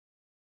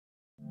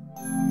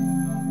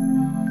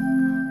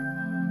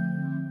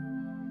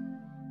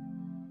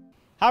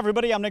Hi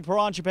everybody, I'm Nick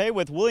Paranchape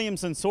with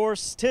Williamson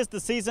Source. 'Tis the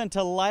season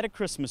to light a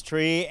Christmas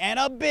tree, and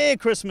a big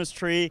Christmas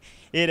tree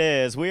it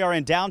is. We are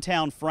in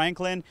downtown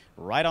Franklin,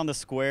 right on the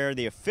square.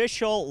 The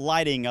official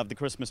lighting of the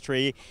Christmas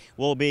tree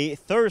will be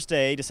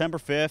Thursday, December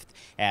 5th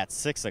at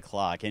 6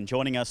 o'clock. And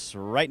joining us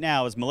right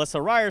now is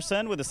Melissa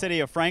Ryerson with the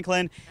City of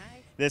Franklin.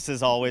 This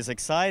is always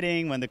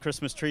exciting when the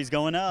Christmas tree's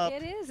going up.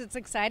 It is. It's an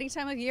exciting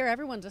time of year.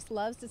 Everyone just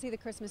loves to see the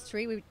Christmas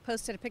tree. We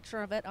posted a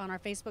picture of it on our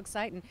Facebook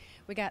site, and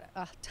we got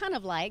a ton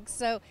of likes.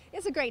 So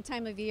it's a great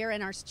time of year,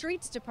 and our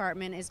streets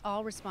department is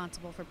all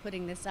responsible for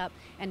putting this up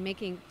and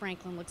making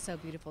Franklin look so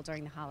beautiful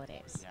during the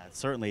holidays. Yeah, it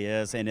certainly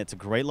is, and it's a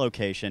great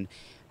location.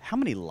 How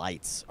many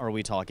lights are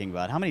we talking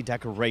about? How many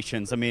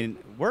decorations? I mean,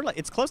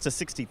 it's close to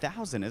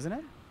 60,000, isn't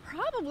it?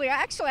 Probably.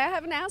 Actually, I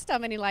haven't asked how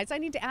many lights. I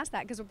need to ask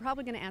that because we're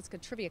probably going to ask a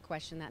trivia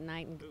question that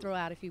night and throw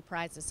out a few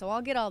prizes. So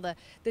I'll get all the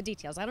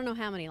details. I don't know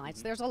how many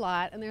lights. There's a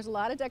lot, and there's a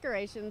lot of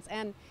decorations,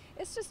 and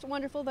it's just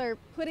wonderful. They're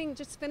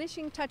just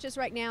finishing touches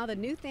right now. The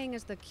new thing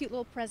is the cute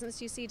little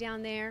presents you see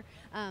down there.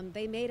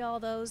 They made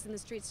all those in the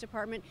streets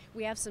department.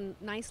 We have some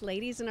nice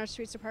ladies in our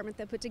streets department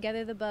that put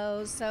together the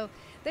bows. So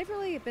they've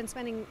really been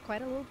spending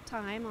quite a little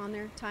time on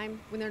their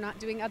time when they're not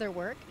doing other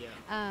work,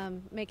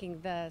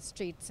 making the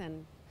streets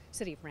and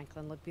City of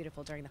Franklin look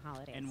beautiful during the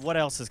holidays. And what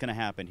else is going to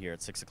happen here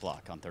at 6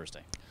 o'clock on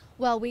Thursday?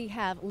 Well, we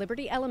have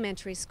Liberty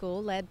Elementary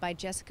School led by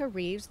Jessica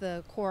Reeves,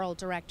 the choral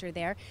director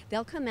there.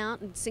 They'll come out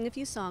and sing a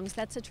few songs.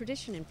 That's a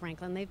tradition in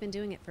Franklin. They've been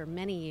doing it for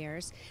many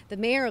years. The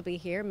mayor will be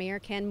here, Mayor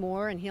Ken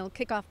Moore, and he'll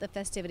kick off the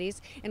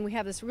festivities. And we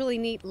have this really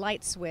neat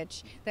light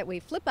switch that we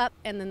flip up,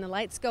 and then the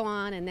lights go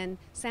on, and then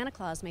Santa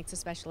Claus makes a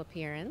special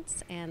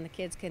appearance, and the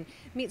kids can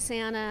meet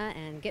Santa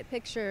and get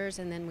pictures,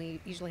 and then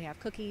we usually have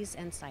cookies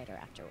and cider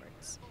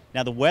afterwards.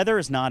 Now, the weather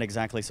is not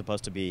exactly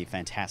supposed to be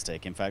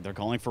fantastic. In fact, they're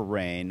calling for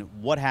rain.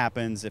 What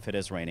happens if it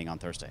is raining on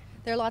Thursday?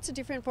 There are lots of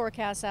different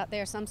forecasts out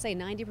there. Some say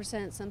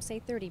 90%, some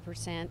say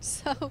 30%.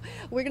 So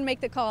we're going to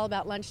make the call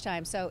about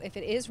lunchtime. So if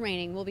it is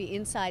raining, we'll be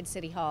inside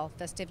City Hall.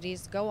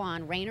 Festivities go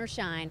on, rain or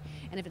shine.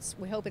 And if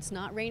we hope it's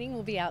not raining,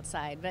 we'll be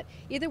outside. But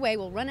either way,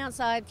 we'll run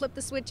outside, flip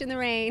the switch in the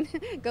rain,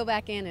 go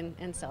back in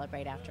and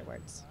celebrate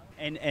afterwards.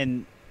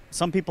 And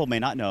some people may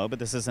not know, but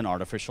this is an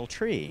artificial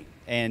tree.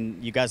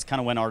 And you guys kind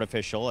of went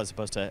artificial as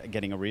opposed to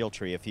getting a real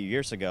tree a few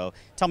years ago.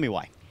 Tell me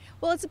why.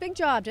 Well, it's a big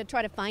job to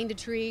try to find a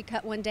tree,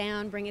 cut one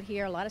down, bring it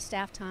here, a lot of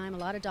staff time, a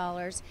lot of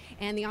dollars,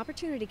 and the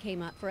opportunity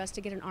came up for us to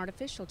get an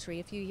artificial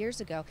tree a few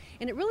years ago.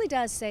 And it really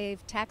does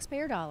save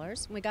taxpayer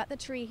dollars. We got the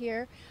tree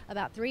here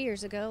about 3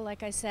 years ago,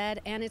 like I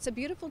said, and it's a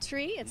beautiful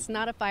tree. It's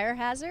not a fire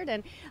hazard,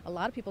 and a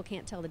lot of people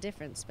can't tell the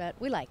difference, but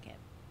we like it.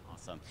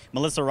 Awesome.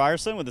 Melissa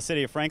Ryerson with the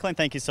City of Franklin,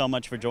 thank you so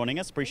much for joining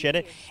us. Appreciate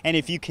it. And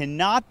if you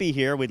cannot be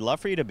here, we'd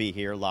love for you to be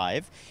here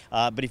live.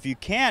 But if you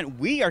can't,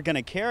 we are going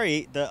to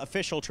carry the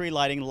official tree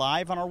lighting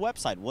live on our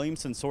website,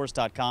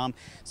 williamsonsource.com.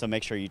 So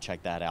make sure you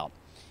check that out.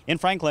 In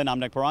Franklin, I'm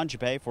Nick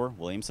Paranchape for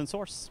Williamson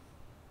Source.